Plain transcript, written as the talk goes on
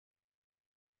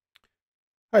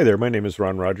Hi there, my name is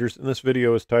Ron Rogers, and this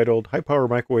video is titled High Power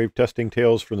Microwave Testing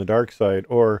Tales from the Dark Side,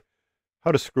 or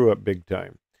How to Screw Up Big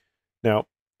Time. Now,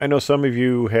 I know some of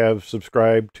you have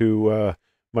subscribed to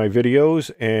my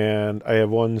videos, and I have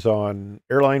ones on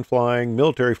airline flying,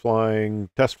 military flying,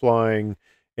 test flying,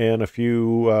 and a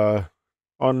few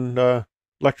on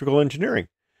electrical engineering.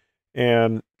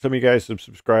 And some of you guys have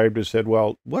subscribed and said,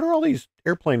 well, what are all these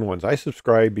airplane ones? I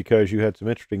subscribed because you had some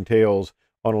interesting tales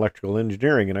on electrical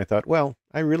engineering. And I thought, well,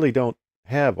 I really don't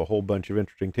have a whole bunch of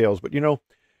interesting tales. But,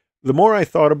 the more I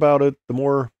thought about it, the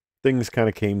more things kind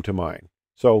of came to mind.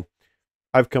 So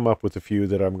I've come up with a few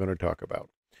that I'm going to talk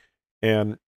about.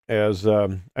 And as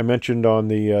I mentioned on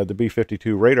the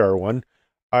B-52 radar one,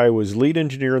 I was lead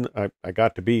engineer. I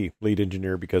got to be lead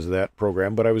engineer because of that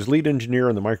program, but I was lead engineer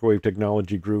in the microwave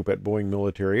technology group at Boeing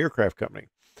Military Aircraft Company.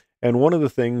 And one of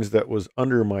the things that was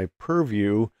under my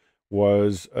purview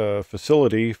was a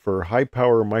facility for high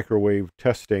power microwave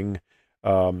testing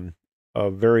of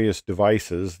various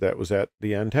devices that was at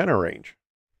the antenna range.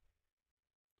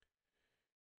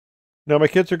 Now my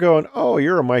kids are going, "Oh,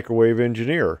 you're a microwave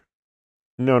engineer."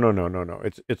 No, no, no, no, no.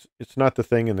 It's not the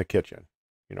thing in the kitchen.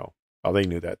 You know, oh, they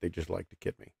knew that. They just liked to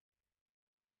kid me.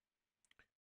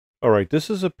 All right, this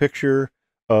is a picture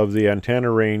of the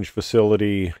antenna range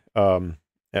facility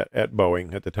at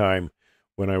Boeing at the time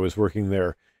when I was working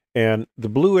there. And the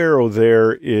blue arrow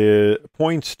there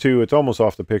points to, it's almost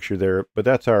off the picture there, but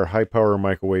that's our high power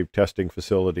microwave testing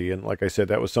facility. And like I said,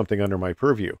 that was something under my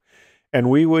purview. And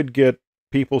we would get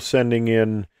people sending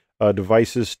in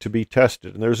devices to be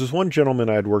tested. And there's this one gentleman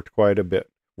I'd worked quite a bit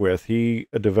with. He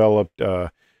developed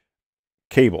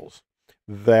cables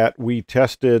that we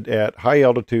tested at high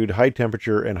altitude, high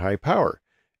temperature, and high power.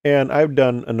 And I've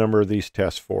done a number of these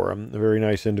tests for him. A very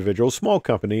nice individual, small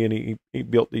company, and he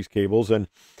built these cables, and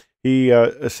he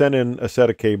sent in a set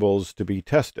of cables to be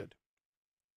tested.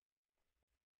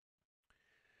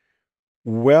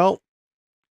 Well,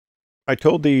 I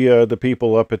told the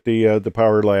people up at the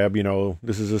power lab,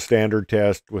 this is a standard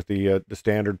test with the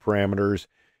standard parameters,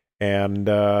 and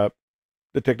the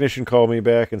technician called me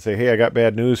back and say, "Hey, I got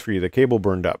bad news for you. The cable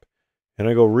burned up." And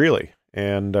I go, "Really?"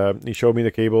 And he showed me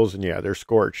the cables, and yeah, they're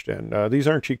scorched. And these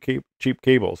aren't cheap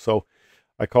cables. So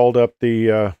I called up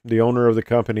the owner of the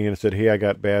company and said, "Hey, I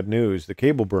got bad news. The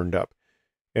cable burned up."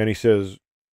 And he says,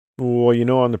 "Well,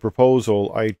 on the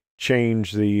proposal, I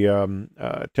changed the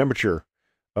temperature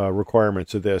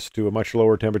requirements of this to a much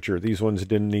lower temperature. These ones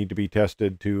didn't need to be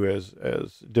tested to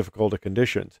as difficult of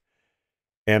conditions."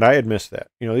 And I had missed that.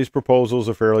 These proposals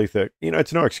are fairly thick.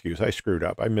 It's no excuse. I screwed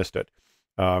up. I missed it.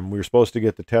 We were supposed to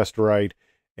get the test right,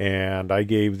 and I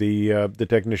gave the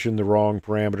technician the wrong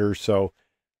parameters. So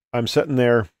I'm sitting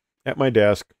there at my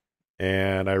desk,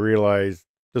 and I realized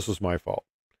this was my fault.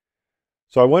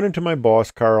 So I went into my boss,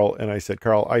 Carl, and I said,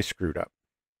 "Carl, I screwed up."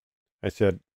 I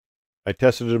said, "I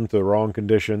tested them to the wrong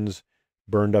conditions,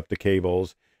 burned up the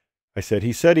cables." I said,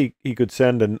 he said he could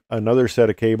send another set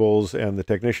of cables, and the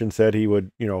technician said he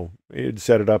would, he'd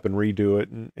set it up and redo it.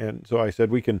 And so I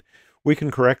said, we can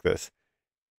correct this.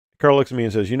 Carl looks at me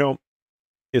and says,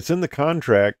 it's in the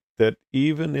contract that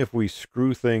even if we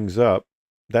screw things up,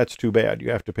 that's too bad. You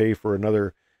have to pay for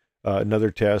another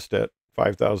test at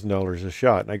 $5,000 a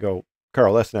shot. And I go,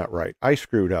 "Carl, that's not right. I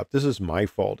screwed up. This is my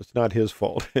fault. It's not his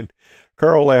fault." And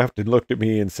Carl laughed and looked at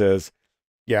me and says,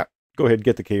 "Yeah, go ahead,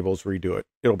 get the cables, redo it.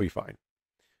 It'll be fine."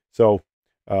 So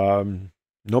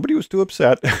nobody was too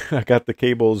upset. I got the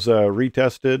cables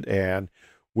retested, and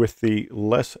with the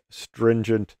less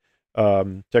stringent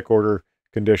tech order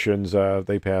conditions,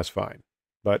 they pass fine.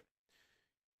 But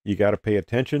you got to pay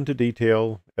attention to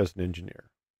detail as an engineer.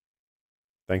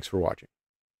 Thanks for watching.